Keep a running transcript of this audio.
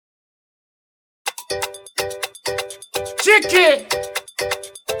Chicky!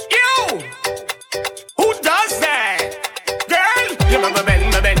 You! Who does that? Girl! You bubba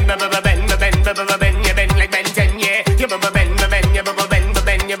bend, you bend like Ben 10, yeah. You bubba bend, bend it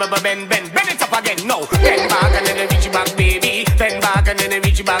up again, no. Bend back and then I reach you back, baby. Bend back and then I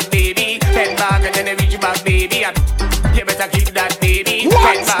reach you back, baby. Bend back and then I reach you back, baby. You better keep that, baby.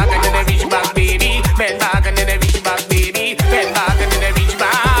 Bend back and then I reach you back, baby. Bend back and then I reach you back, baby. Bend back and then I reach you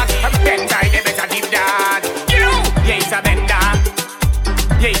back. Bend tight, you better keep that. You! Yeah, he's a bender.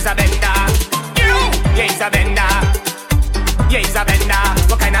 Yeah, he's a bender. You! Yeah, he's a bender. Yeah, he's a bender.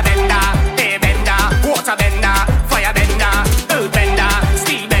 What kind of bender? Air bender, water bender, fire bender, earth bender,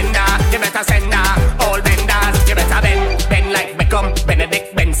 steel bender. You better send all benders. You better bend like Beckham,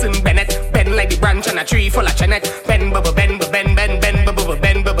 Benedict, Benson, Bennett. Bend like the branch on a tree full of chenet. Bend, bubba, bend, bend, bend, bend, bubba,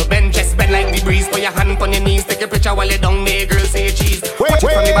 bend, bubba, bend. Just bend like the breeze. Put your hand on your knees, take a picture while you down there, girl, say cheese. Watch it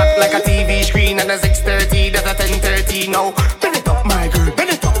from the back like a TV screen and a 6:30, that's a 10:30 now. Bend it up, my girl, bend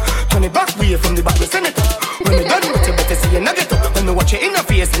it up. Turn it back, way from the back, we send it up. When you done with it, better see you nugget up. When you watch it in your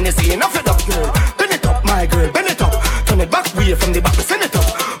face and you see enough it up, girl. Bend it up, my girl, bend it up. Turn it back, way from the back, we send it up.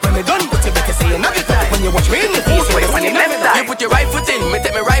 When you done with it, better see you nugget up. When you watch me in your face, when you find it left side. You put your right foot in, me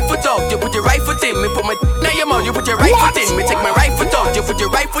take my right foot out. You put your right foot in, me put my now your mouth. You put your right foot in, me take my right foot out. You put your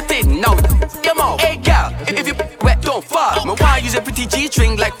right foot in, now your mouth. Hey girl, if you wet, don't fall. Me wanna use a pretty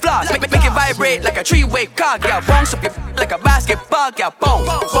G-string like floss. Make it vibrate like a three-way car. Girl, bounce up your like a basketball. Girl, bounce,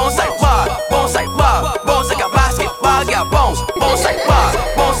 bounce like bar, bounce like bar, bounce like a basketball. Girl, bounce, bounce like bar,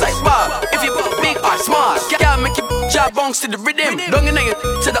 bounce like bar. If you put big or small, girl, make your job bounce to the rhythm. Don't get you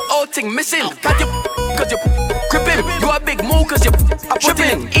to the old thing missing. Cause you crippin'. You a big move cause you are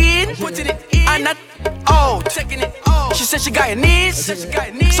putting it in and not out. She said she got your knees,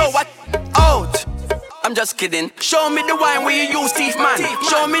 so what out? I'm just kidding. Show me the wine where you use teeth, man.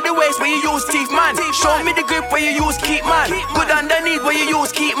 Show me the waist where you use teeth, man. Show me the grip where you use keep, man. Good underneath where you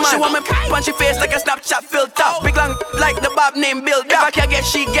use keep, man. She want me punch your face like a Snapchat filter. Big long like the Bob named Bill. If I can get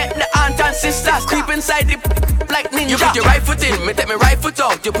she get the aunt and sisters. Creep inside the like ninja. You put your right foot in, me take my right foot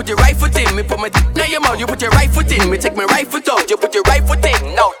out. You put your right foot in, me put my now your mouth. You put your right foot in, me take my right foot out. You put your right foot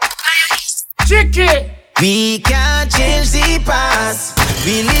in, no. Chicky! We can't change the past.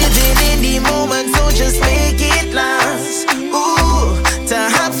 We living in the moment, so just make it last. Ooh, to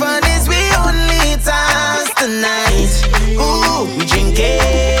have fun is we only task tonight. Ooh, we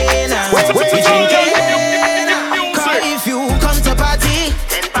drinking, we drinking. Cause if you come to party,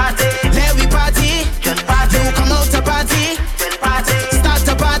 let we party. You come out to party, start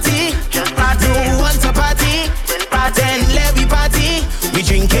to party. You want to party, then let we party. We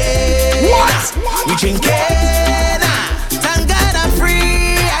drinking. What? We drinking. Thank God I'm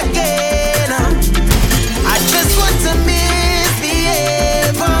free again. I just want to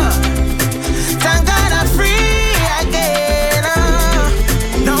misbehave. Thank God I'm free again.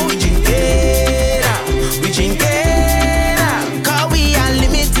 Now we drinking. We drinking. Cause we are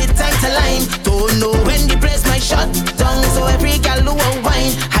limited time to line. Don't know when the place might shut down. So every gal who won't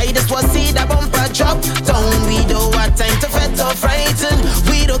wine, I just want to see the bumper drop down. We don't want time to fret or frighten.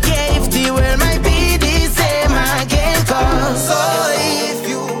 We don't care if the world might be the same again. Cause if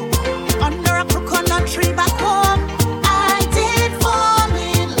you under a coconut tree back home, I did fall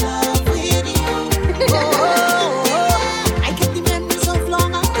in love with you. I get the memories of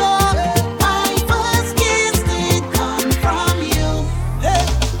long ago. My first kiss did come from you.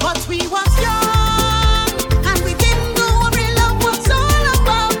 But we was young and we didn't know what real love was all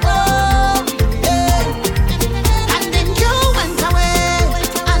about. And then you went away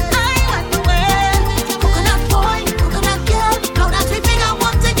and I went away. Coconut boy, coconut girl, now that we big, I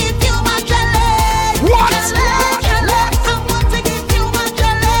want to give you my jelly. What? Jelly, I want to give you my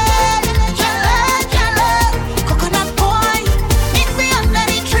jelly. Jelly. Coconut boy, meet me under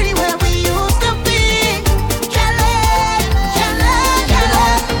the tree where we used to be. Jelly.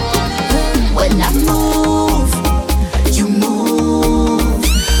 When I move, you move.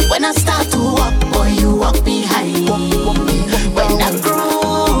 When I start to walk, boy, you walk behind. When I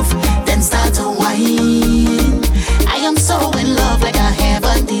groove, then start to whine. I am so in love like I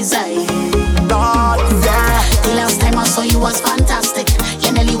heaven design. The last time I saw you was fantastic.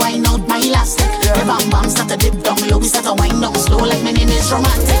 You nearly wind out my elastic. The bam bam start to dip down low, we start to wind down slow like my name is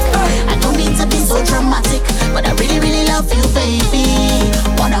romantic. I don't need to be so dramatic, but I really, really love you, baby.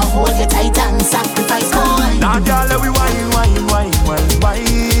 Wanna hold you tight and sacrifice mine. Now, girl, we wine.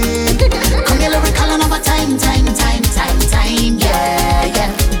 Come here, lyrical another time,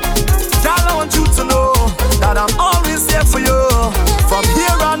 yeah. Girl, I want you to know that I'm always there for you. From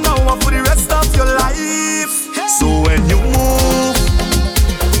here on now and for the rest of your life. So when you move,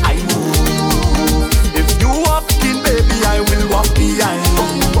 I move. If you walk in, baby, I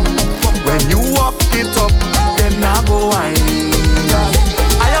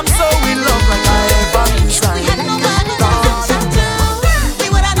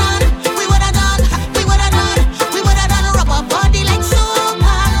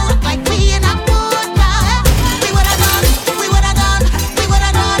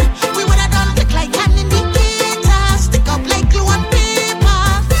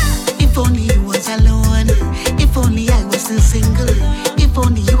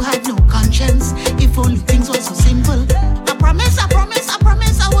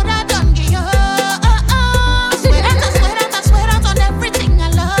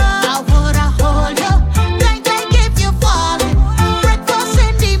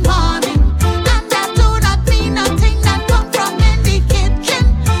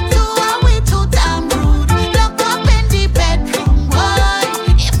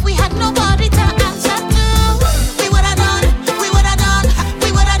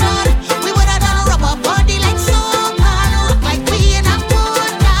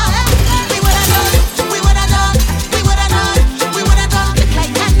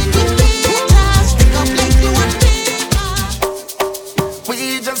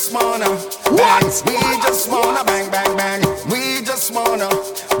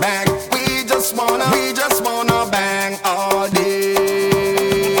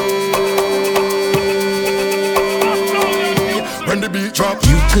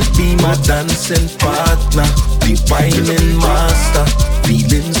You could be my dancing partner, the whining master,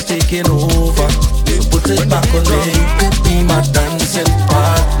 feelings taking over. So put it back on me. You could be my dancing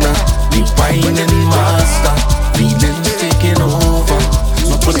partner, the whining master, feelings taking over.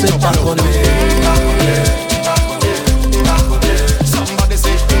 So put it back on me. Somebody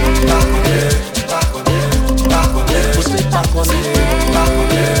say back on me. Put it back on me.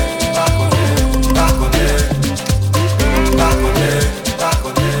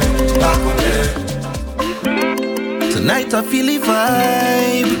 Tonight I feel the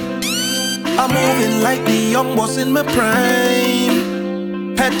vibe. I'm moving like the young boss in my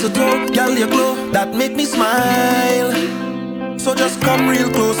prime. Head to toe, girl, you glow, that make me smile. So just come real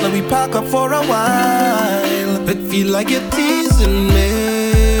close, let me park up for a while. It feel like you're teasing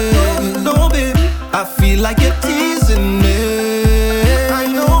me. No, baby, I feel like you're teasing me. I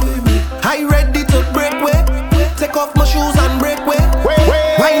know, baby, I ready to break way. Take off my shoes and break way.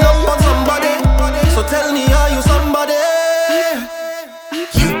 Wind up on somebody, so tell me, are you somebody?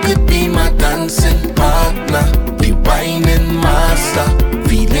 You could be my dancing partner, the whining master,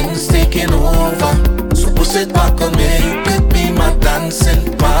 feelings taking over. So push it back on me. You could be my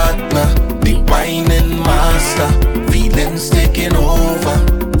dancing partner, the whining master, feelings taking over.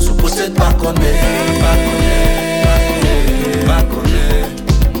 So push it back on me. Back on me. Back on me.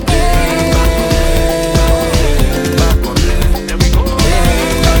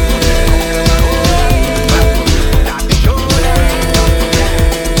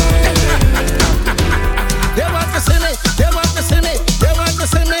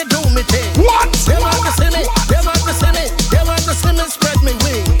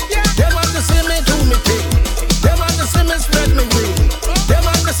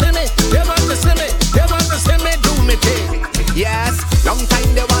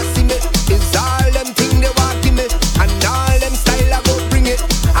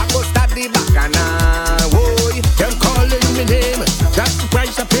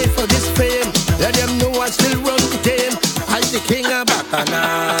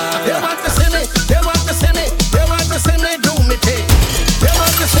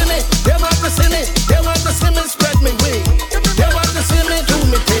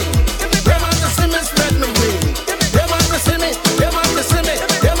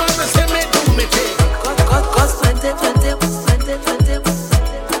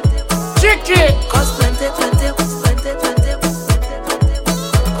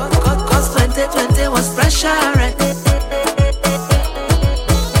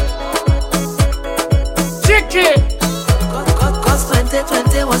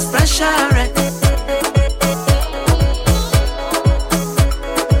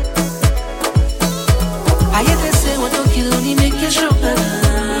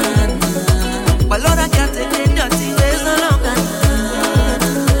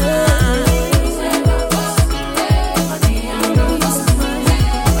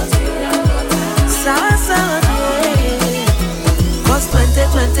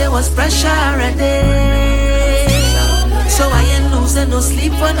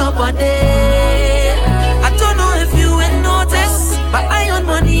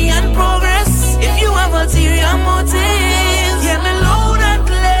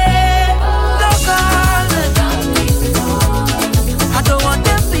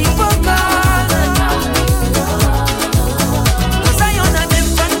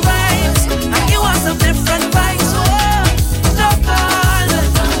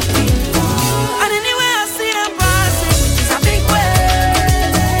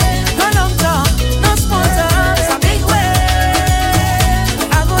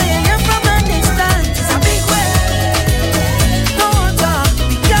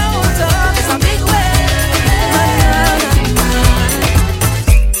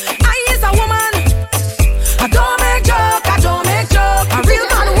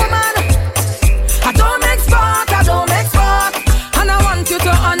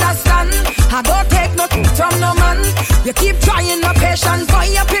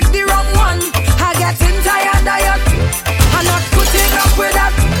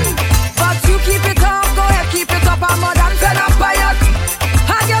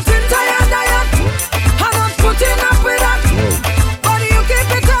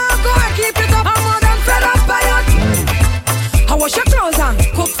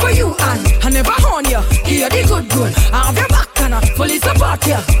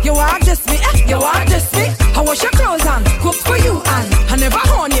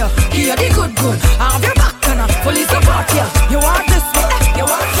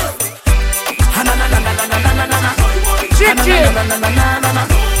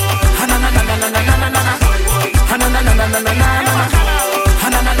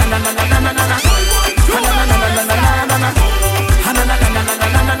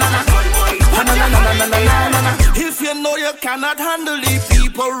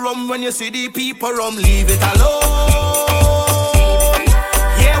 people rum, when you see the people rum, leave it alone.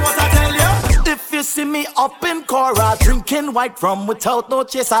 Yeah, what I tell you? If you see me up in Cora, drinking white rum without no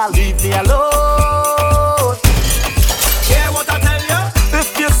chaser, leave me alone. Yeah, what I tell you?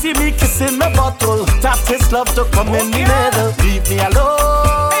 If you see me kissing my bottle, that is love to come in the middle, leave me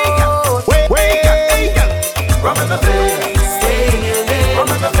alone. Wait, rum in my veins, stay in your lane. Rum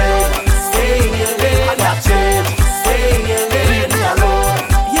in my veins, stay in your lane. I got change, stay in your lane, leave me alone.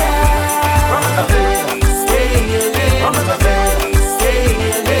 Yeah, rum in my veins, stay in your lane. Rum in my veins, stay in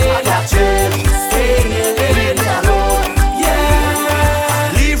your lane. I got change, stay in your lane, leave me alone.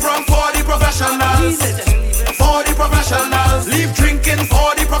 Yeah, leave rum for the professionals, for the professionals. Leave drinking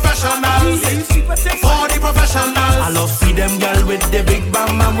for the professionals, for the professionals. I love see them girl with the big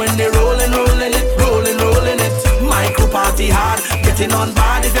bam man when they rolling it. Micro party hard, getting on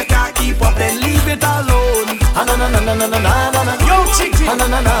bad. If you can't keep up, then leave it alone. Yo, chicken,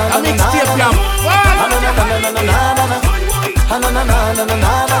 I mix tape jam.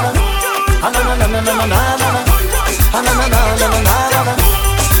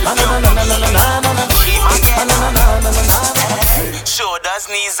 Shoulders,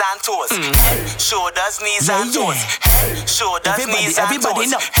 knees and toes. Shoulders, knees and toes. Shoulders, knees and toes. Everybody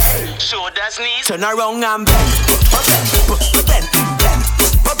know. Shoulders, knees. Turn around and bend.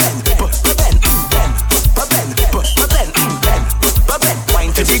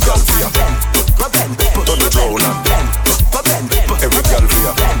 Wine to the ground for you. Turn it round and bend. Every girl for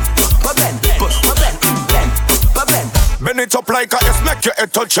you. Bend it up like a S, make your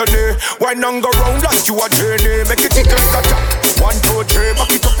head touch your knee. Wine and go round like you a journey. Make it tick like a tap. 1, 2, 3,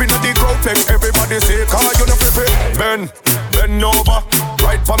 back it up in the crowd. Make everybody say, cause you know free. Bend over.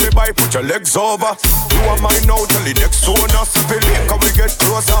 Right for me by, put your legs over. You are mine now till the next one. Simple link, can we get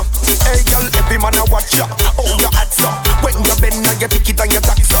closer? Hey girl, every man a watch ya. Oh, your hats up. When you bend now you pick it and you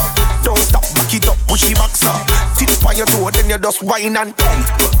tax up. Don't stop, back it up, push it back up. Tip on your toe, then you just whine and bend.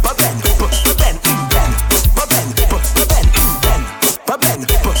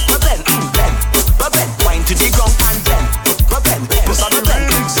 Wine to the ground and bend.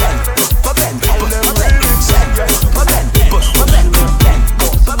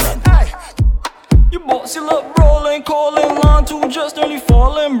 You bossy look rolling, calling, line two just nearly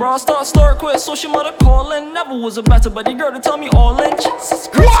falling. Bra start quit, so she mother calling. Never was a better buddy girl to tell me all in. Jesus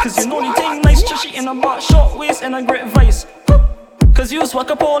Christ, cause you know the thing nice, chushy in a box, short waist and a great vice. Cause you swag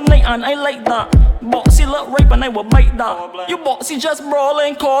up all night and I like that. Boxy look rape and I will bite that. You boxy just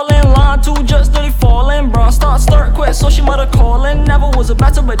brawling, calling, line two just nearly falling. Bra start quit, so she mother calling. Never was a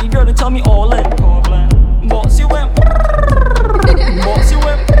better buddy girl to tell me all in. Boxy went, boxy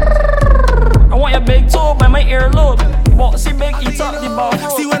went. I want your big toe by my earlobe. Boxy big, eat up the bar.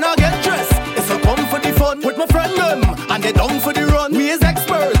 See when I get dressed, it's a come for the fun with my friend them, and they down for the run. We is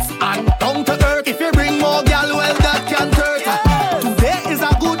experts and down to earth. If you bring more gal, well that can hurt. Today is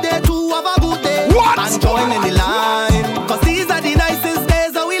a good day to have a good day. And join in the line, cause these are the nicest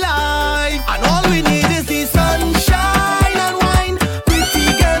days of we life. And all we need is the sunshine and wine. Pretty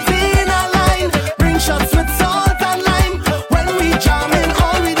girls in a line, bring shots with salt and lime. When we jam in,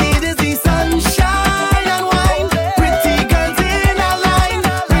 all we need is the sunshine and wine. Pretty girls in a line,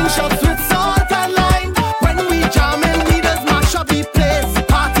 bring shots with salt and lime. When we jam in, we just mash up the place.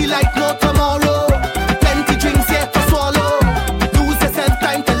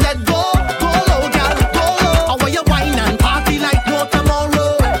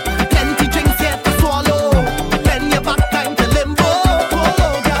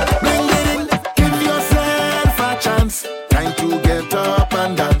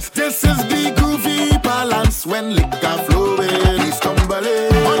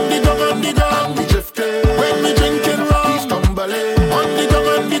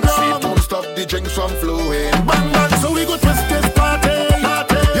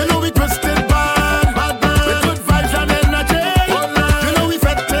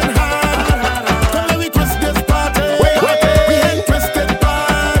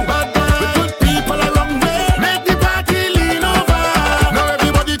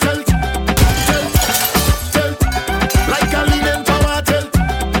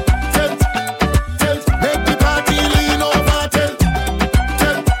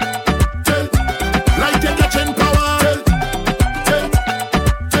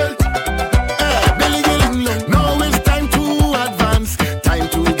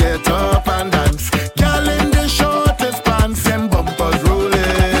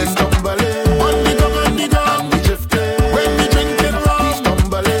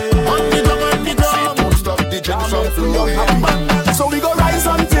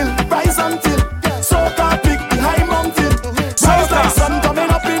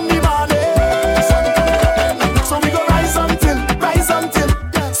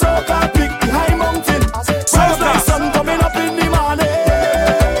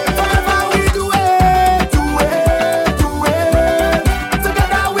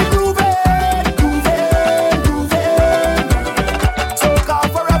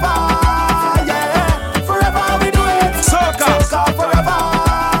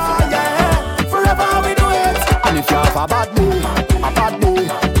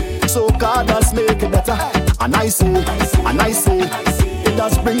 And I say, it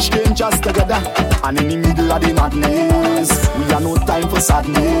does bring strangers together. And in the middle of the madness, we have no time for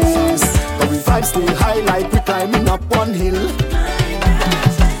sadness. The vibe stay high like we climbing up one hill.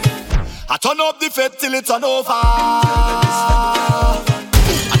 I turn up the fed till it's on over. I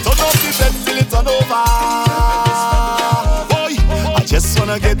turn up the fed till it's on over. Boy, I just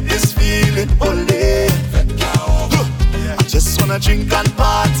wanna get this feeling all day. I just wanna drink and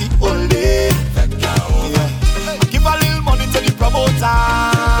party all day. Yeah. Give a little money to the promoter.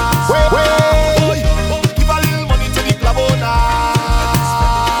 Boy, give a little money to the promoter.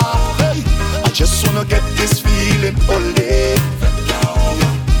 Hey, I just wanna get this feeling all day.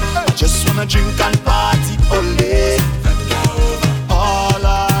 I just wanna drink and party all day. All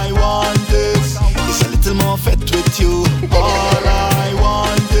I want is a little more fat with you. All I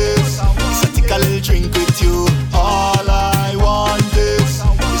want is a take a little drink with you. All I want is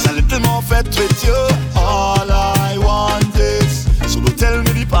a little more fat with you. All I want is, so don't tell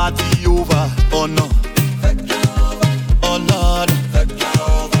me the party over. Oh no. Oh Lord.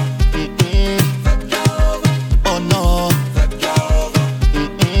 Oh no.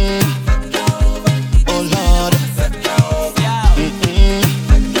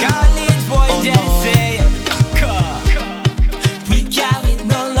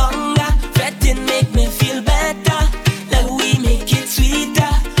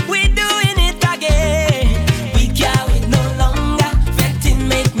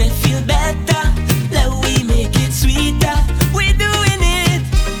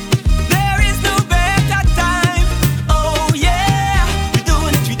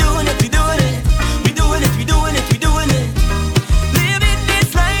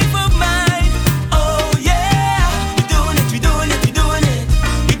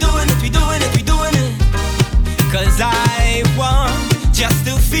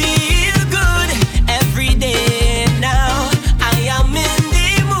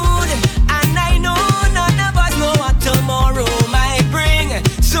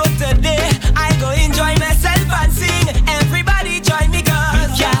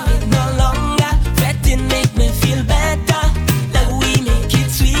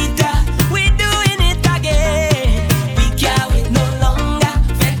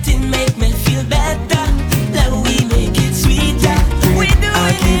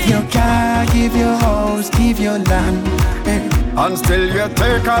 And still you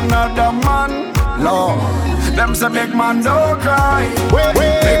take another man, Lord. Them say big man don't cry,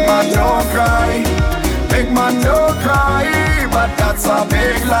 big man don't cry, big man don't cry. But that's a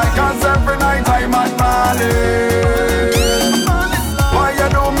big lie, cause every night I'm at Marley. Why you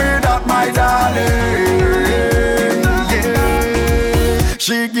do me that, my darling? Yeah.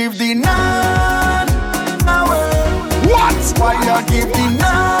 She give the none away. What? Why you give the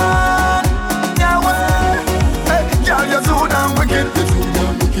none away? Hey, girl, you're too damn wicked.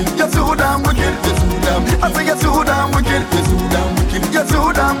 You're too damn wicked. I think you're too damn wicked. You're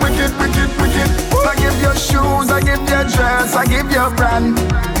too damn wicked, wicked, wicked. I give you shoes, I give you dress, I give you brand,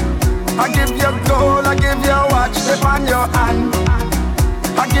 I give you gold, I give you watch, dip on your hand.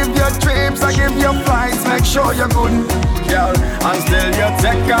 I give you trips, I give you flights, make sure you're good, girl. And still you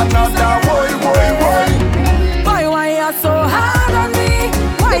take another boy. Boy, why you so hard on me?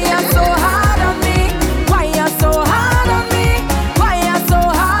 Why you so hard on me? Why you so hard on me? Why you so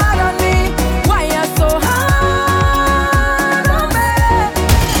hard on me? Why you so hard on me?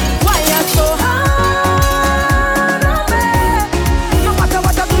 Why you so hard on me? No matter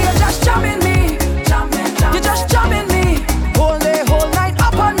what I do, you're just jamming me. You're just jamming me. Whole night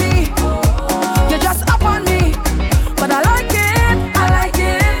up on me. You're just up on me. But I like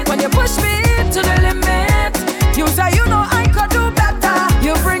it when you push me to the limit. You say you know I could do better.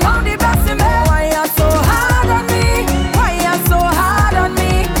 You bring out the best in me. Why you so hard on me? Why you so hard on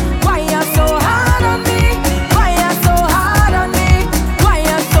me? Why you so hard on me? Why you so hard on me? Why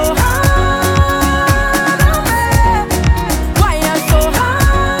you so hard on me? Why you so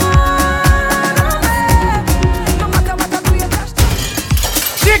hard on me? No matter what I do, you just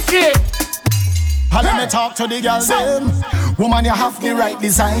Dicky! And let me talk to the girls them. Woman, you have the right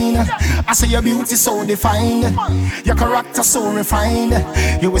design. I say your beauty so defined, your character so refined.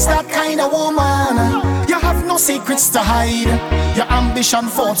 You is that kind of woman. You have no secrets to hide. Your ambition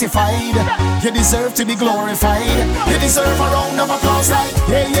fortified. You deserve to be glorified. You deserve a round of applause like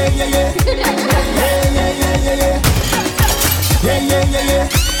yeah, yeah, yeah, yeah. Yeah, yeah, yeah, yeah, yeah. Yeah, yeah, yeah, yeah.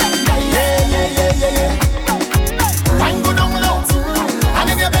 Yeah, yeah, yeah, yeah, yeah. Wine go down low. And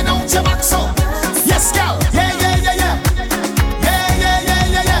if you bend out your back so. Yes, girl. Yeah, yeah, yeah, yeah.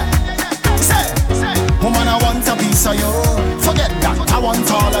 Woman, I want a piece of you. Forget that, I want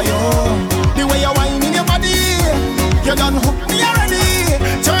all of you. The way you whine in your body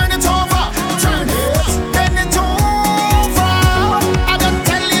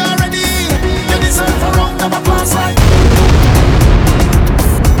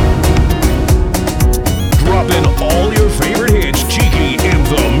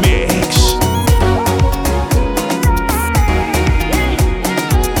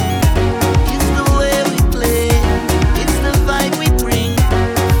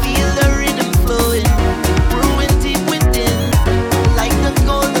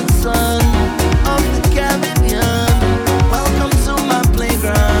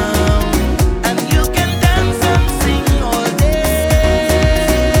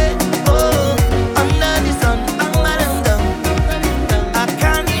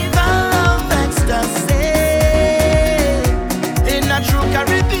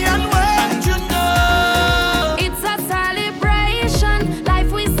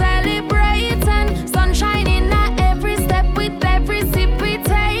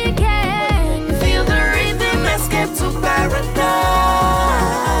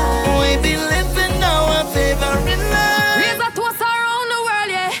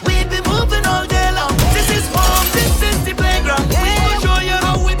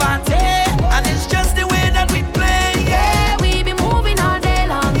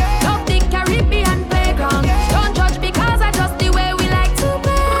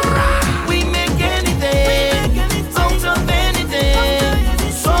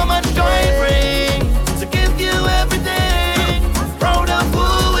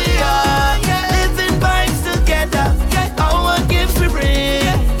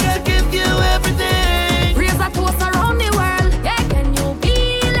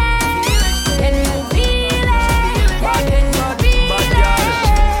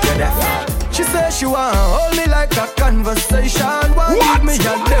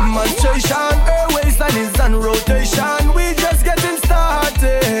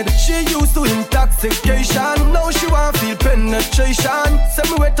frustration. Say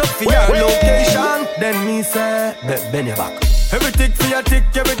me wait up for your location. Then me say, bend your back. Every tick for your tick,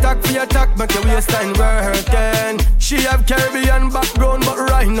 every tack for your tack. Make your waistline working. She have Caribbean background, but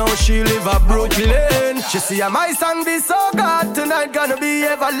right now she live at Brooklyn. She see my song be so good, tonight gonna be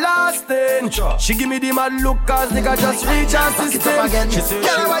everlasting. She give me the mad look, cause nigga just reach her system. She say,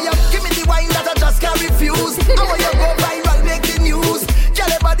 girl, why you give me the wine that I just can't refuse? I want you go viral, make the news. Girl,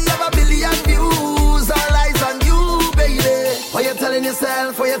 your body have 1 billion views. All eyes on you, baby. Why you telling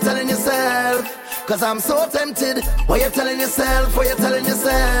yourself? Why you telling yourself? Cause I'm so tempted. Why you telling yourself? Why you telling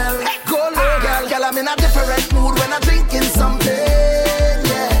yourself? Go low, girl. Girl, I'm in a different mood when I'm drinking something.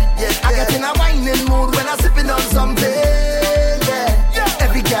 Yeah. I get in a whining mood when I'm sipping on something. Yeah.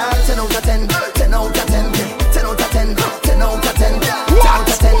 Every girl, 10 out of 10. 10 out of 10. 10 out of 10. 10 out of 10. 10 out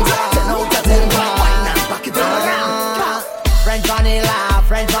of 10. 10 out of 10. Wine and back it up again. French vanilla,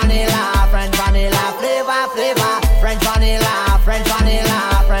 French vanilla, French vanilla, flavor, flavor. French vanilla, French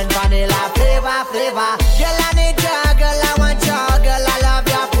vanilla, French vanilla, flavor, flavor. Girl, I need your girl, I want your girl, I love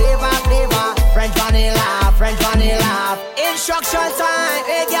your flavor, flavor. French vanilla, French vanilla. Instruction time,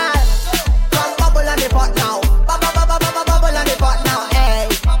 hey girl. Come bubble on the pot now. Bubble on the pot now, hey.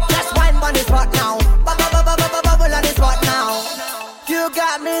 Just wine on the spot now. Bubble on the spot now. You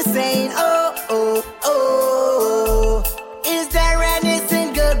got me saying, oh, oh, oh. Is there any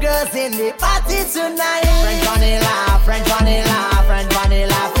single girls in the party tonight? French vanilla, French vanilla, French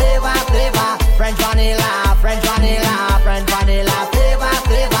vanilla, flavor, flavor. French vanilla, French vanilla, French vanilla, flavor,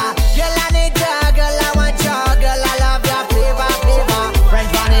 flavor. Girl, I need your girl, I want your girl, I love your flavor, flavor.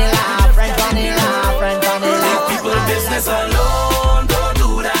 French vanilla, French vanilla, French vanilla. Leave people business alone, don't do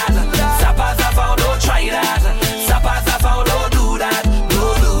that. Zappa, zappa, don't try that. Zappa, zappa, don't do that,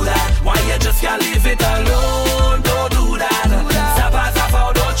 don't do that. Why you just can't leave it alone? Don't do that. Zappa,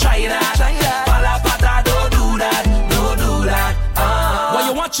 zappa, don't try that. Palapata, don't do that, don't do that. What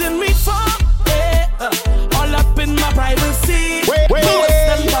you watching me for? All up in my privacy.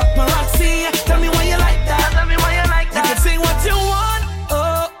 Western paparazzi. Tell me why you like that. Tell me why you like that. You can say what you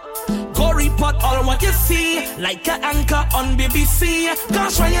want. Go report all what you see. Like an anchor on BBC.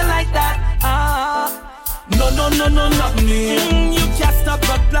 Gosh, why you like that? No, not me. You can't stop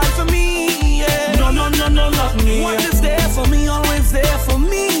but plan for me. Yeah. No, not me. What is there for me? Always there for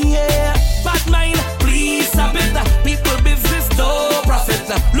me. Yeah. Bad mind, please stop it. People business, no profit.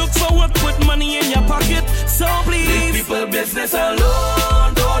 Look for work, put money in your pocket. So please, leave people business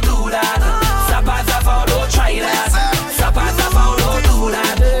alone, don't do that. Zappa, zappa, don't try that. Zappa, zappa, don't do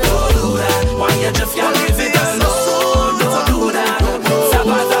that, don't do that. Why you just can't leave it alone? Don't do that.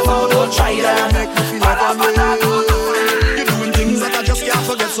 Zappa, zappa, don't try that. Palapata, don't do that. You're doing things that I just can't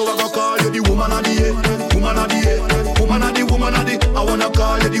forget, so I go call you the woman of the year. Woman of the year. Woman of the, woman of the. I wanna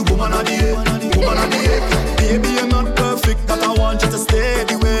call you the woman of the year. Woman of the year. Baby, you're not perfect, but I want you to stay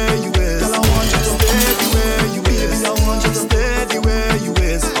the way you is. Girl, I want you to stay the way you is. I want you to stay the way you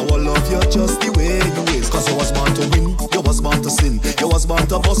is. I will love you just the way you is. Cause you was born to win, you was born to sin. You was born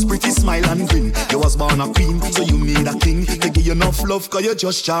to bust pretty smile and grin. You was born a queen, so you need a king. To give you enough love, cause you're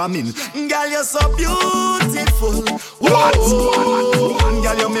just charming. Girl, you're so beautiful. What? And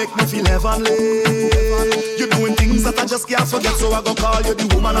girl, you make me feel heavenly. You're doing things that I just can't forget, so I go call you the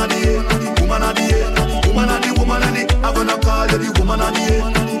woman of the year. Woman of the year. Woman of the, woman of the. I'm gonna call you the woman of the year.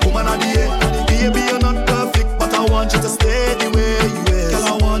 Woman of the year. Baby, you're not perfect, but I want you to stay the way you is. Girl,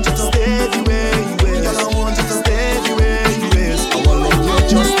 I want you to stay the way you is. Girl, I want you to stay the way you is. I will love you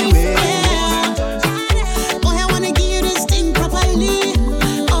just the way you is. Boy, I wanna give you this thing properly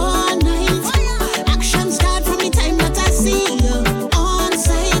all night. Action start from the time that I see you on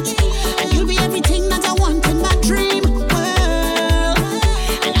sight, and you'll be everything that I want in my dream world,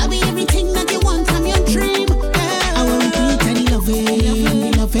 and I'll be everything that you want from your dream girl. I will repeat and love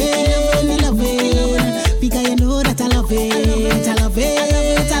it, because you know that I love it.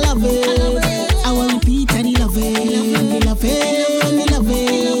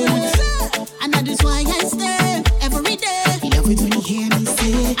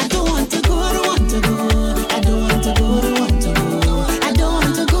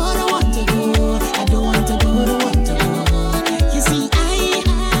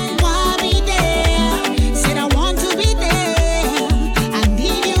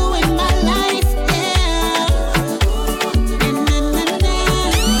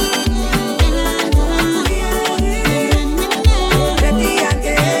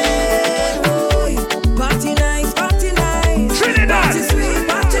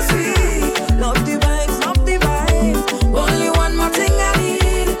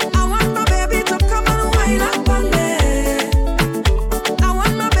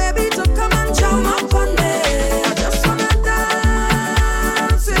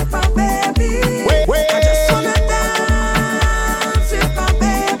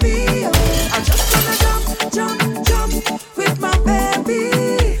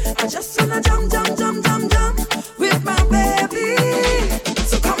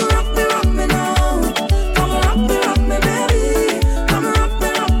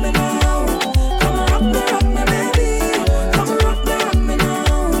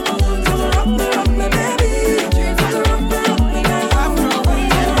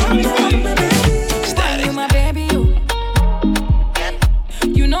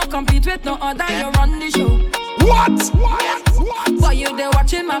 compete with no other, you run the show. What? Boy, you there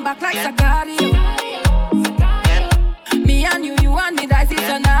watching my back like Sicario. Me and you and me, that's the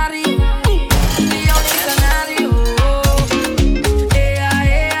scenario. The only scenario.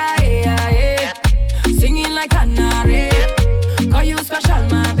 Singing like canary. Call you special,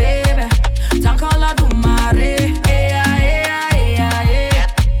 my baby. Talk all I do, Mare.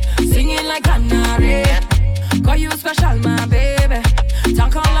 Singing like canary. Call you special, my baby.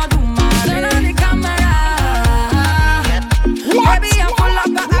 Talk all I do, Mare. Turn on the camera. Baby, I'm full of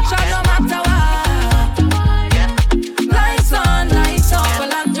the action, no matter what. Lights on,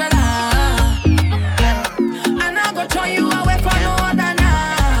 full Angela. And I go throw you away for no other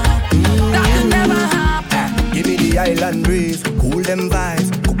now. That could never happen. Give me the island breeze, cool them vibes.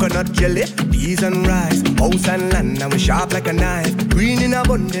 Coconut jelly, peas and rice. House and land, and we sharp like a knife. Green in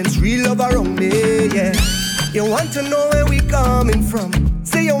abundance, real love around me, yeah. You want to know where we coming from?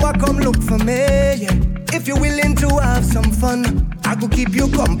 Say you want come look for me, yeah. If you're willing to have some fun, I could keep you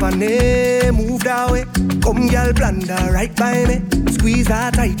company. Move that way, come girl, blunder right by me. Squeeze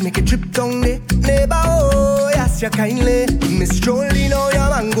that tight, make it trip down there. Neighbor, oh, yes, you kindly. Miss Jolie, know your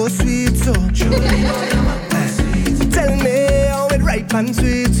mango sweet, so Jolie, know your mango sweet. Tell me how it ripe and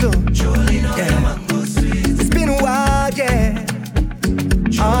sweet, so Jolie, know your mango sweet. It's been a while, yeah.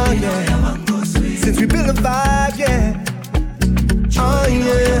 Oh, yeah. Since we built a vibe, yeah. Oh,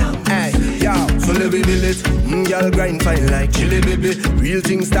 yeah. Hey, yo, so let me build it. Y'all grind fine like chili, baby. Real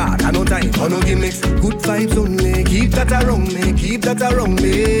things start, I no time for no gimmicks. Good vibes only, keep that around me. Keep that around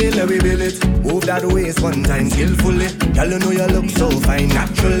me, let me build it. Move that waist one time skillfully. Y'all know you look so fine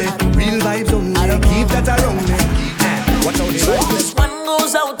naturally. Real vibes only, keep that around me. Watch out the vibes. This one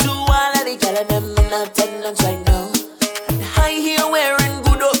goes out to all of the gal and them in attendance right now. The high heel wearing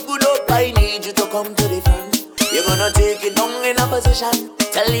good up. I need you to come to the front. You're gonna take it down in a position.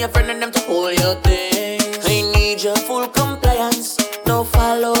 Tell your friend and them to hold your thing. I need your full compliance. No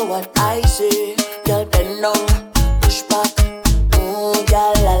follow what I say. Girl, bend down, push back. Oh,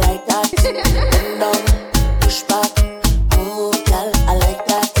 girl, I like that. Bend down, push back. Oh, girl, I like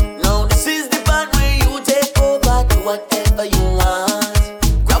that. Now this is the part where you take over. Do whatever you want.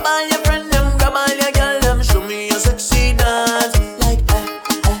 Grab all your friend them, grab all your girl them. Show me your sexy dance. Like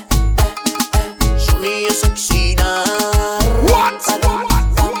show me your sexy dance. What?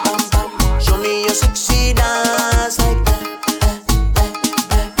 Show me your sexy dance like that.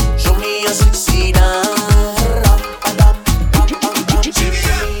 Show me your sexy dance.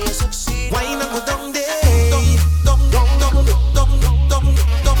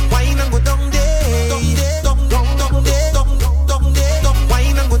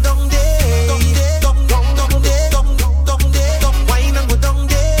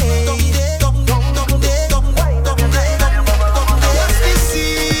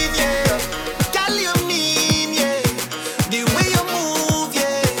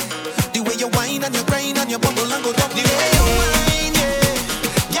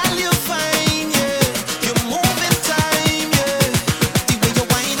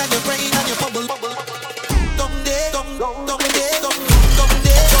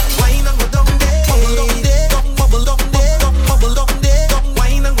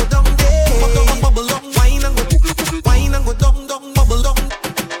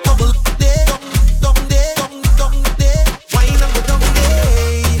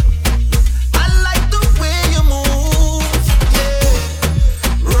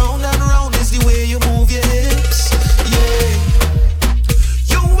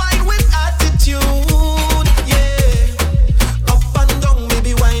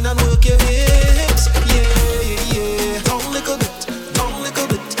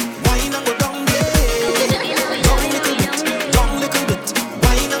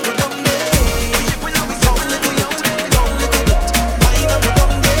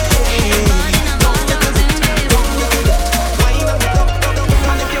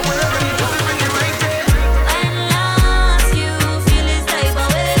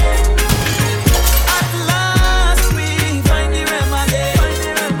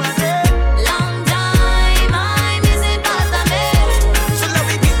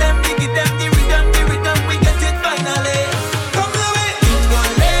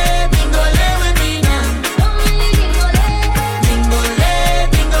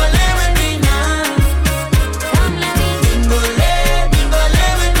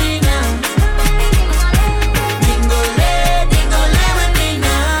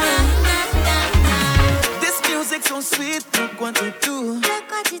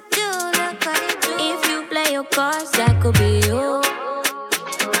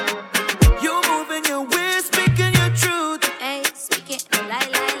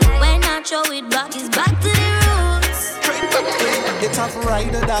 not throw it back, it's back to the roots. It have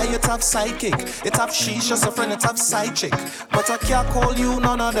ride or die, it have sidekick. It have she's just a friend, it have side chick. But I can't call you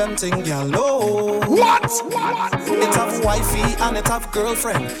none of them thing, hello. What? It have wifey and it have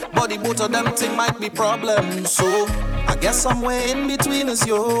girlfriend. But the both of them thing might be problem. So I guess somewhere in between is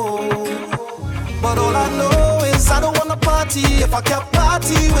you. But all I know is I don't wanna party if I can't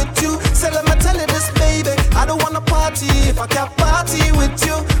party with you. So let me tell you this, baby, I don't wanna party if I can't party with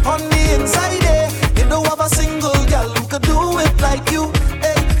you. On the inside, you don't have a single girl who could do it like you.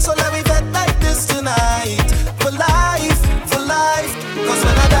 Hey, so let me bet like this tonight. For life, for life. Cause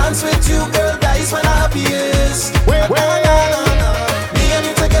when I dance with you, girl, that is when I'm happiest. Me and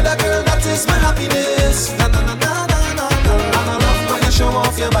you together, girl, that is my happiness. And I love when you show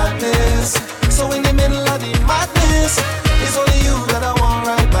off your badness. So in the middle of the madness, it's only you that I want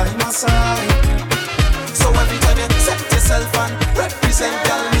right by my side. So every time you set yourself and represent,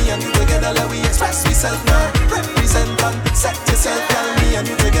 girl, me and you together, let we express myself now. Represent and set yourself, girl, me and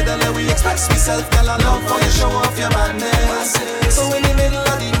you together, let we express myself. Girl, I love how you show off your madness. So in the middle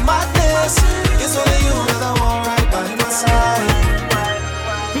of the madness, it's only you that I want right by my side.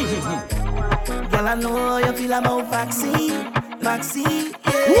 Girl, I know how you feel about vaccine. Vaccine,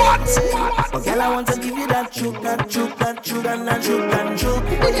 yeah. What? But girl, I want to give you that choke, and that choke.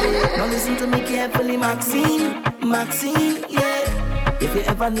 Now listen to me carefully, Maxine, yeah. If you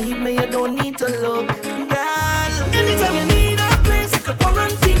ever need me, you don't need to look, girl. Anytime you need a place, you can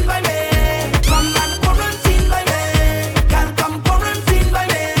quarantine by me. Come and quarantine by me. Girl, come quarantine by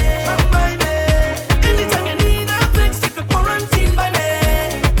me. Come by me. Anytime you need a place, you can quarantine by me.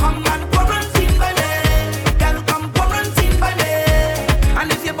 Come and quarantine by me. Girl, come quarantine by me. And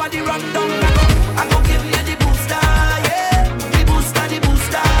if your body run down, I go give you the booster, yeah. The booster.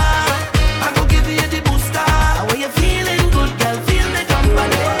 I go give you the booster. And when you're feeling good, girl, feel the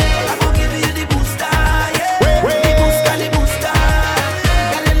company. I go give you the booster, yeah. The booster.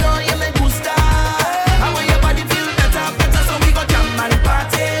 Girl, you know you're my booster. And when your body feel better, so we go jam and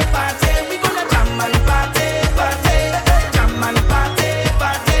party. We gonna jam and party. Jam and party.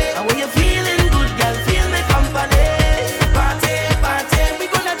 And when you're feeling good, girl, feel the company. Party. We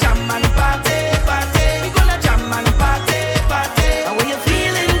gonna jam and party. We gonna jam and party. And when you're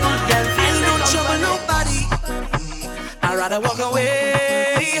feeling good, girl, feel the company. Trouble nobody. I'd rather walk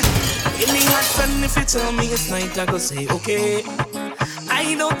away. Give me hot friend if you tell me it's night, I go say okay.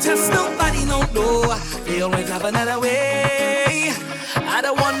 I don't test nobody, no. They always have another way. I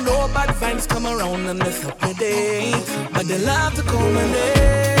don't want no bad vibes come around and mess up my day. But they love to call my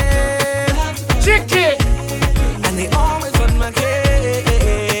name. Chicky! And they always run my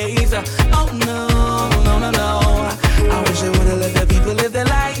case. Oh no. I wish I would've let the people live their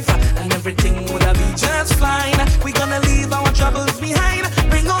life, and everything would have been just fine. We gonna leave our troubles behind.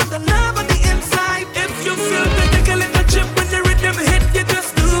 Bring on the love on the inside. If you feel to take a little chip when the rhythm hit, you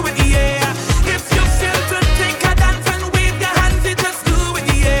just do it, yeah. If you feel to take a dance and wave your hands, you just do it,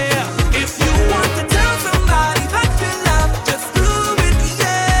 yeah. If you want to tell somebody that you love, just do it,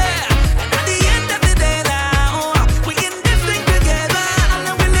 yeah. And at the end of the day now, we in this thing together, and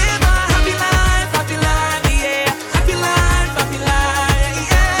then we live a happy life, yeah. Happy life,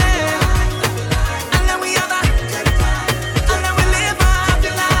 yeah. And then we have a, and then we live a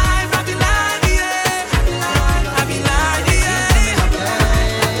happy life, yeah. Happy life, yeah.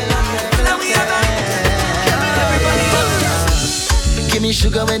 And then we have a, Give me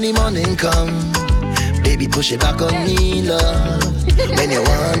sugar when the morning come. Baby, push it back on me, love. When you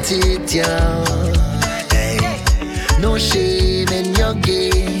want it, yeah. Hey, no shame in your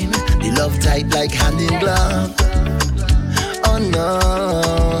game. The love tight like hand in glove. Oh no,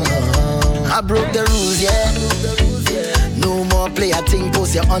 I broke the rules, yeah. No more play a thing,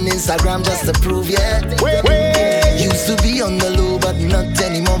 post you on Instagram just to prove, yeah. Used to be on the low, but not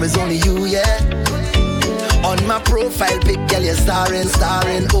anymore, it's only you, yeah. On my profile pic, girl, you're starring,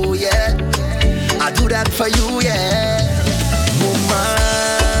 oh yeah. I do that for you, yeah.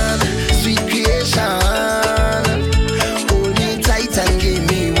 Woman, sweet creation. Hold me tight and give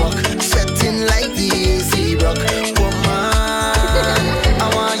me walk. Sweating like the AC rock. Woman, I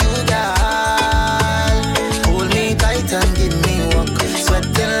want you, girl. Hold me tight and give me walk.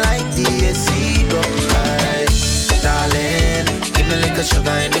 Sweating like the AC rock. Hey, darling, give me like a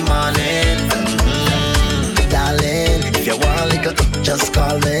sugar in the morning. Darling, if you want liquor, just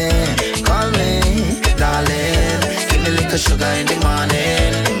call me, darling. Give me liquor, sugar in the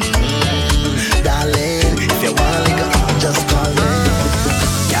morning, darling. If you want liquor, just call me.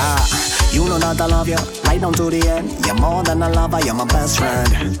 Yeah, you know that I love you, right down to the end. You're more than a lover, you're my best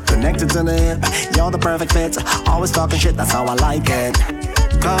friend. Connected to the hip, you're the perfect fit. Always talking shit, that's how I like it.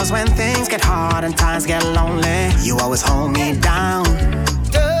 Cause when things get hard and times get lonely, you always hold me down.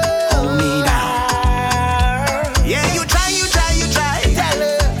 Hold me down. Yeah, you try.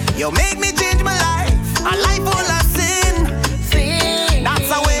 You make me change my life. A life full of sin. That's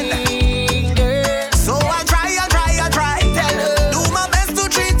a win. So I try. Do my best to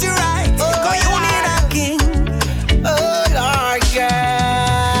treat you right. Cause you need a king. Oh Lord,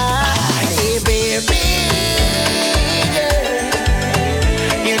 yeah. Hey baby,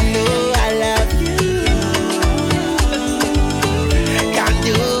 you know I love you. Can't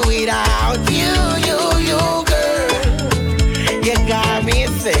do without you, girl. You got me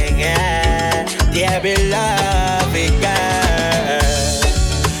singing, yeah, beloved girl.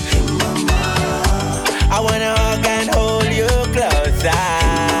 I wanna hug and hold you closer.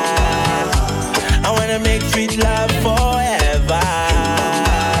 I wanna make sweet love forever.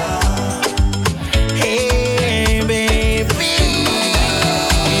 Hey, baby,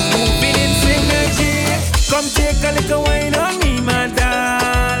 moving in synergy. Come take a little wine on me, my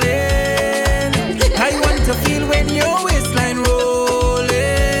darling. I want to feel when your waistline rolling.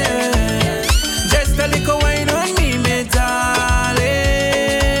 Just a little wine on me, my darling.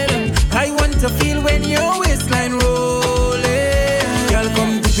 I want to feel when your waistline rolling. Girl,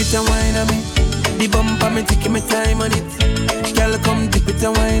 come dip it and wine on me. The bump on me, taking my time on it. Girl, come dip it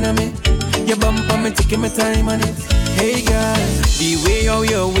and wine on me. Your bump on me, taking my time on it. Hey girl, the way how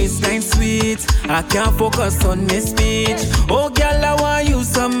your waistline sweet, I can't focus on this speech. Oh girl, I want you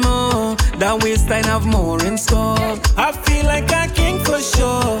some more. That waistline have more in store. I feel like a king for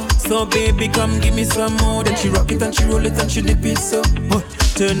sure. So baby, come give me some more. Then she rock it and she roll it and she dip it so.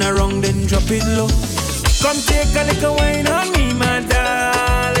 Turn around then drop it low. Come take a little wine on me, my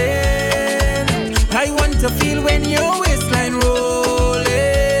darling. I want to feel when your waistline rolling.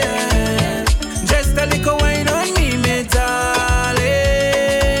 Just a little wine on me, my darling.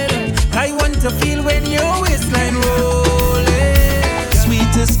 I want to feel when your waistline rolling.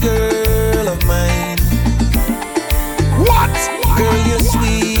 Sweetest girl of mine. What? Girl, you're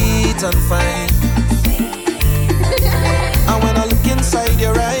sweet and fine. And when I look inside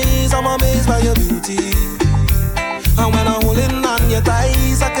your eyes, I'm amazed by your beauty. And when I'm holding on your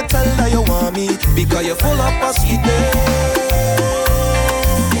thighs, I can tell that you want me. Because you're full of sweetness.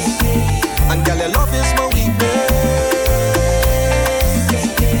 And girl, your love is my weakness.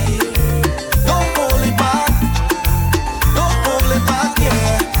 Don't hold it back. Don't hold it back,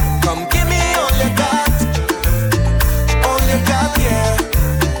 yeah. Come give me all you got. All you got, yeah.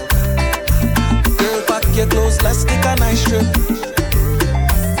 Girl, pack your clothes, let's take a nice trip.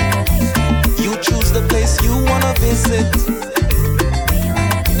 You choose the place you wanna visit.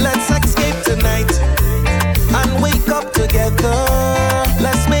 Let's escape tonight and wake up together.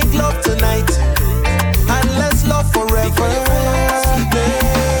 Let's make love tonight and let's love forever.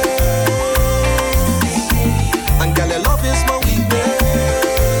 And girl, your love is my weakness.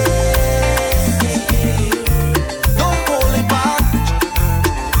 Don't hold it back.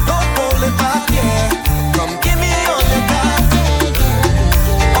 Don't hold it back, yeah. Come give me all you got.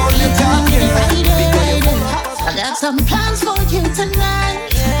 All you got, yeah. I got some plans for you tonight.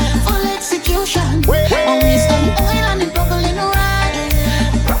 Full execution. Only some oil and it bubbling right.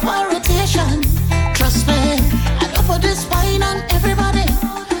 Proper rotation. Trust me, I go for this wine on everybody.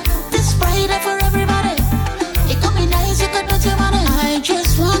 This Friday for everybody. It could be nice, you could not you want it. I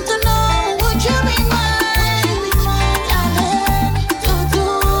just want to know, would you be mine? Darling, to do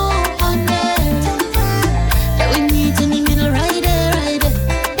one day. That we meet in the middle right there.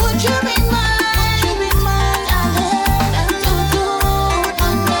 Would you be mine? Darling, to do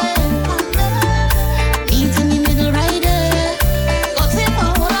one day. Meet in the middle right there. 'Cause if I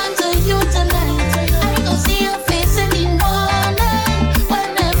want to you tonight, I go see your face in the morning. When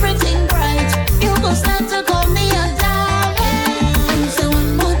everything bright, you go start to call me a darling. And say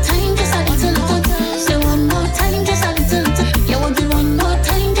one more time, just a little. Say one more time, just a little. You want it one more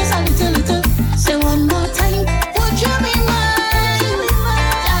time, just a little. Say one more time, would you be mine?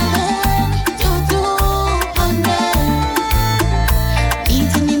 Darling, to do one day.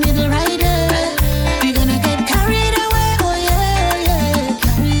 Meet in the middle right there. We gonna get carried away, oh yeah.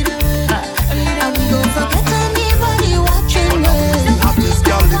 Carried away. And we gon' forget anybody watching us. Have this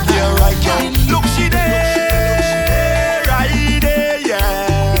girl in here right now. Look, she there, right there,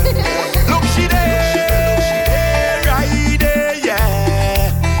 yeah. Look, she there, right there,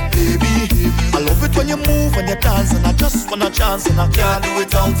 yeah. Baby, I love it when you move and you dance, and I just want a chance and I can't do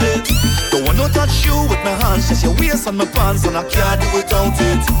without it. Don't want to touch you with my hands, just your waist and my pants, and I can't do without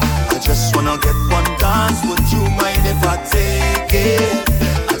it. I just wanna get one dance, would you mind if I take it?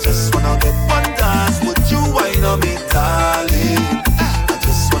 I just wanna get one dance, would you wine on me, darling? I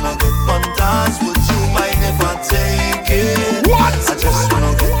just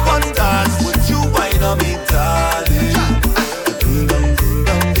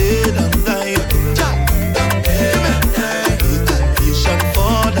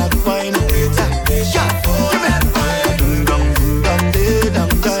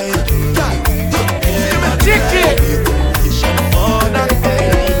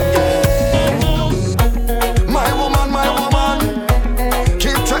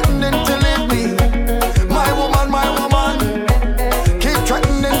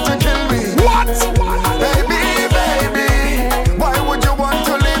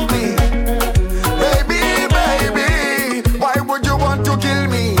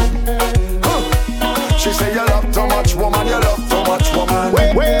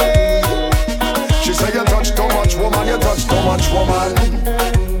woman.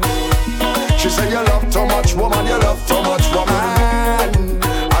 She say you love too much woman, you love too much woman.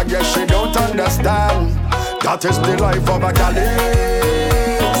 I guess she don't understand. That is the life of a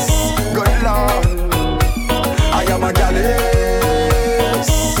gallus. Good Lord, I am a gallus.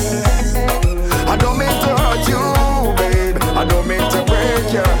 I don't mean to hurt you, babe. I don't mean to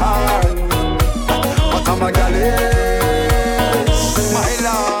break your heart, but I'm a gallus, my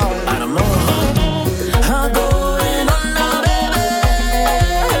lord. I don't know. I'm going on now, baby.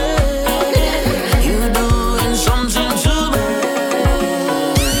 You doing something to me.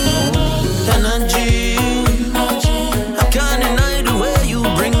 Energy, I can't deny the way you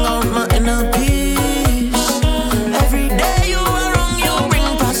bring out my inner peace. Every day you are wrong, you bring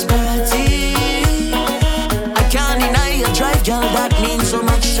prosperity. I can't deny your drive, girl, that means so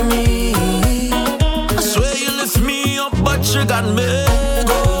much to me. I swear you lift me up, but you got me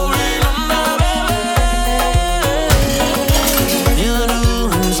going under, baby. You're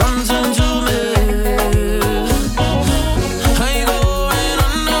doing something to me. I going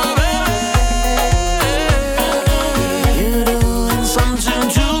under, baby. You're doing something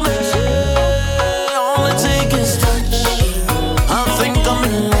to me. All it takes is touch. I think I'm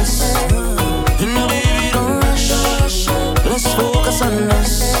in less. And baby, don't rush. Let's focus on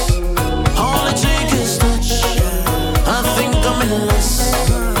us. All it takes is touch. I think I'm in less.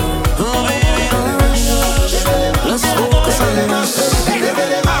 Oh baby, don't rush. Let's focus on us.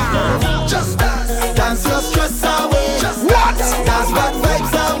 Just dance, dance your stress away. Just what? Dance bad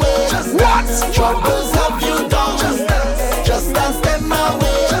vibes away. Just what? Troubles have you down. Just dance them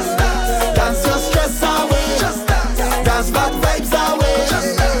away. Just dance your stress away. Just dance bad vibes away.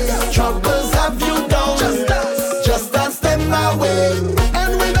 Just troubles have you down. Just dance them away.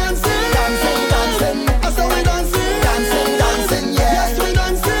 And we dancing, dancing, dancing. That's how we dancing, dancing, dancing. Yes, we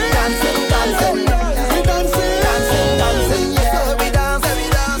dancing, dancing, dancing. We dancing, dancing, dancing. Yeah, we dance, we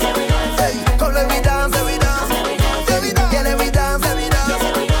dance. Hey, come let me dance, we dance. Yeah, let me dance, we dance.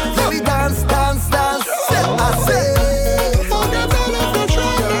 Yeah, we dance, dance, dance. I say, forget all of the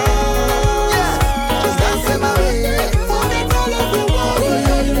trouble. Yeah, just dance them away. Forget all of the worries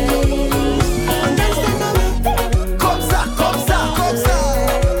and dance them away. Comme ça, comme ça, comme ça.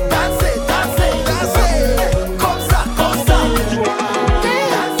 Dansez, dansez, dansez. Comme ça, comme ça.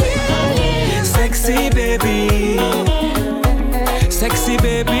 Sexy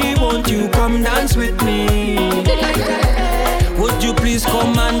baby, won't you come dance with me? Would you please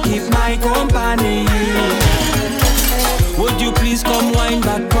come and keep my company? Would you please come wind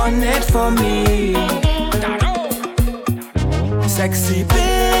back on it for me? Sexy baby,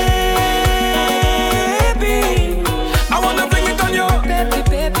 I wanna bring it on you. Baby,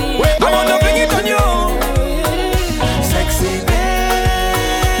 I wanna bring it on you. Sexy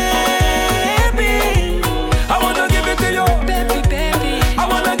baby, I wanna give it to you. Baby, I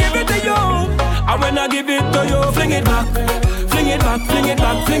wanna give it to you. And when I give it to you, fling it back, fling it back, fling it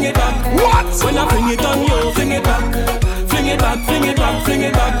back, fling it back. What? When I fling it on you, fling it back, fling it back, fling it back, fling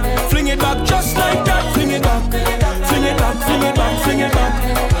it back, fling it back, just like that. Fling it back, fling it back, fling it back, fling it back.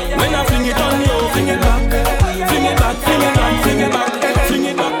 When I fling it on you, fling it back, fling it back, fling it back, fling it back, fling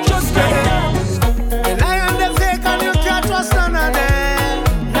it back, just like that. The lion they fake and you can't trust none of them.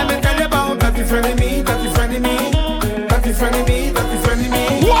 Let me tell you about dirty friend of me, dirty friend of me, dirty friend of me, dirty friend of me.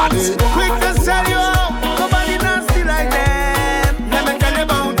 What? Quick to tell you, nobody nasty like them. Let me tell you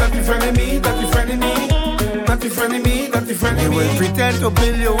about dirty friend of me, dirty friend of me, dirty friend of me, dirty friend of me. They will pretend to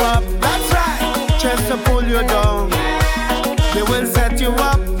build you up, that's right, just to pull you down. They will set you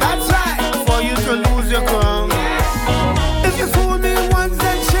up, that's right, for you to lose your crown. If you fool me once,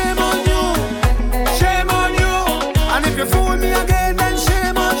 then shame on you, shame on you. And if you fool me again, then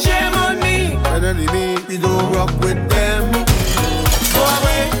shame on me. But anyway, we don't rock with them. Go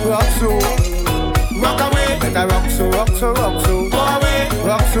away, rock so, rock away. Better rock so, rock so, rock so. Go away,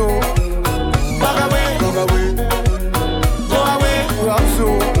 rock so, rock away, rock away. Go away, rock so,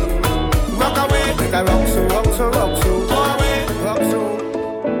 rock away. Better rock so, rock so, rock so. Go away, rock so.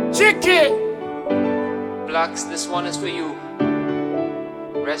 Chicky! Blacks, this one is for you.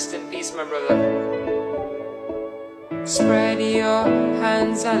 Rest in peace, my brother. Spread your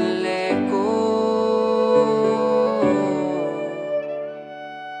hands and let go.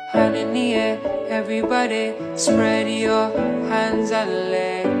 Hand in the air, everybody. Spread your hands and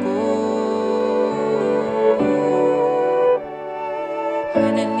let go.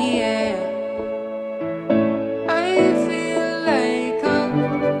 Hand in the air. I feel like a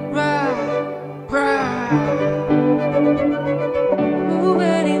move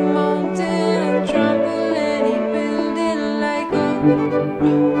any mountain and trample any building like a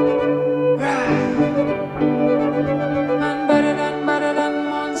man better than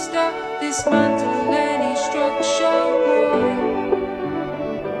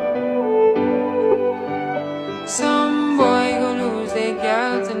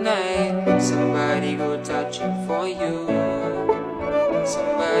Somebody go touch it for you.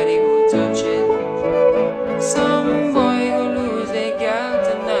 Somebody go touch it. Some boy go lose their girl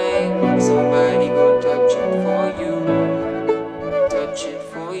tonight. Somebody go touch it for you. Touch it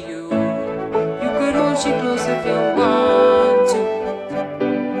for you. You could hold she close if you want to.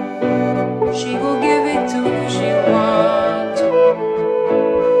 She go give it to who she want to.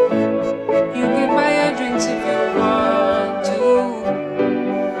 You could buy her drinks if you want to.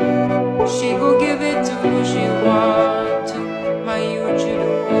 She go give it to who she want to. My youth, you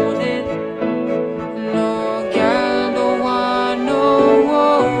don't want it. No girl don't want no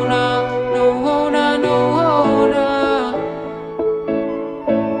owner, no owner, no owner.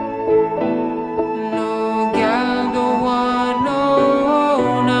 No girl don't want no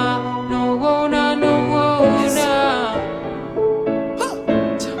owner, no owner, no owner.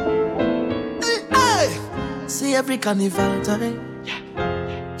 Hey, see every carnival time.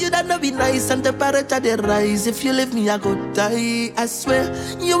 You don't know be nice and the temperature they rise. If you leave me, I go die. I swear,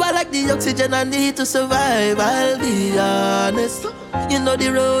 you are like the oxygen I need to survive. I'll be honest. You know the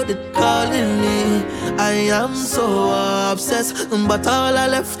road is calling me. I am so obsessed, but all I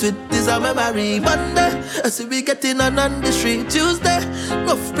left with is a memory. Monday, I see we getting on the street. Tuesday,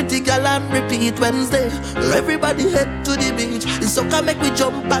 rough pretty girl and repeat. Wednesday, everybody head to the beach. So come make me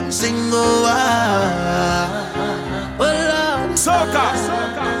jump and sing. Oh, oh Lord, soca,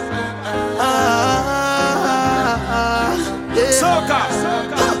 yeah. Soca,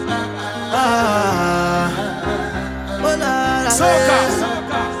 Oh Lord, soca,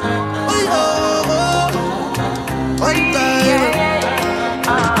 oh, one time.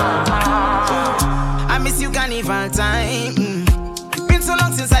 I miss you carnival time. Been so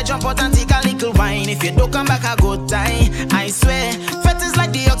long since I jump out and take a little wine. If you don't come back, I go die. I swear, fat is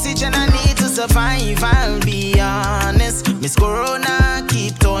like the oxygen I need to survive. I'll be honest, Miss Corona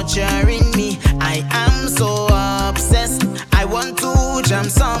keep torturing me. I am so obsessed. I want to jam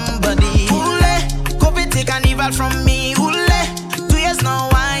somebody. Ule, COVID take carnival from me. Ule, 2 years no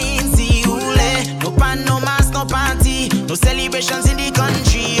wine, see ule. No pan, no mask, no party, no celebrations in the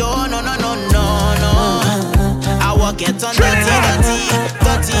country. Oh no no no no no. I walk it on dirty,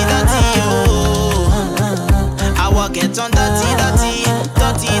 oh. I walk it on dirty,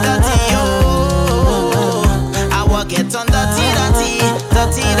 oh. I walk it on dirty, oh.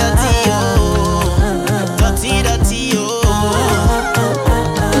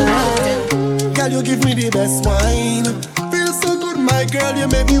 Girl, you give me the best wine. Feel so good, my girl, you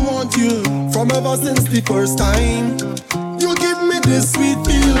make me want you. From ever since the first time. You give me this sweet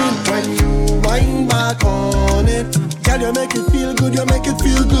feeling when you wind back on it. Girl, you make it feel good, you make it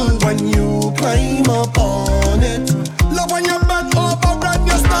feel good when you climb up on it. Love when you're back over and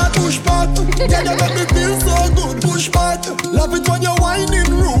you start push back. Girl, you make me feel so good, push back. Love it when you're whining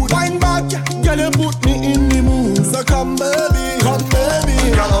rude, wind back. Girl, you put me in the mood, so come baby, come baby.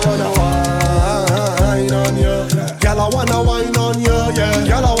 Girl, I wanna wine on you. Girl, I wanna wine on you, yeah.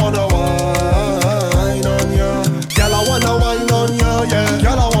 Girl, I wanna wine on you. Girl, I wanna wine on you, yeah.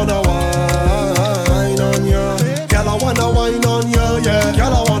 Girl, I wanna wine on you. Girl, I wanna wine on you, yeah.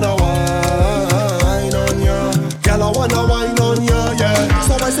 Girl, I wanna wine on you. Girl, I wanna wine on you, yeah.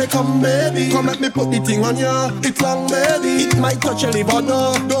 So I say, come baby, come let me put the thing on you. It's long, baby. It might touch your liver,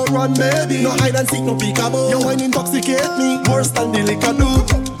 no. Don't run, baby. No hide and seek, no peekaboo. Your wine intoxicate me, worse than the liquor do.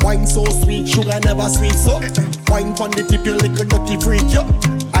 Wine so sweet, sugar never sweet, so wine from the tip, you little dirty freak, yo.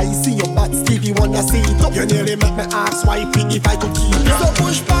 I see your butt, Stevie, wanna see it up. You nearly make me ask wifey if I could keep you. So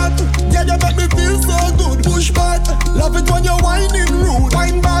push back, yeah, you make me feel so good. Push back, love it when you're whining rude.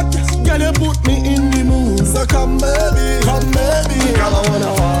 Wine back, girl, you put me in the mood. So come baby, girl, I wanna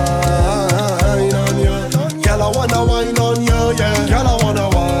wine on you. Girl, I wanna wine on you, yeah. Girl, I wanna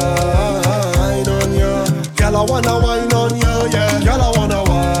wine on you. Girl, I wanna wine on you, yeah. Girl, I wanna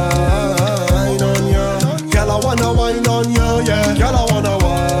wine on you. Girl, I wanna wine on you, yeah. Girl, I wanna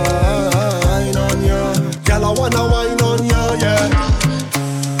wine on you. Girl, I wanna wine on you, yeah.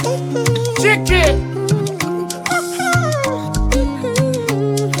 Chicken.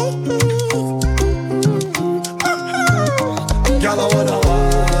 Girl, I wanna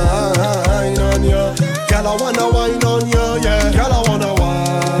wine on you. Girl, I wanna wine on you, yeah. Girl, I wanna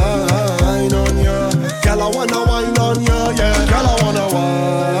wine on you. Girl, I wanna wine on you, yeah. Girl, I wanna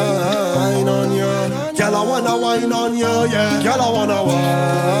wine on you. Girl, I wanna wine on you, yeah. Girl, I wanna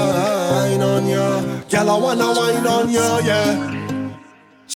wine on you. Girl, I wanna wine on you, yeah.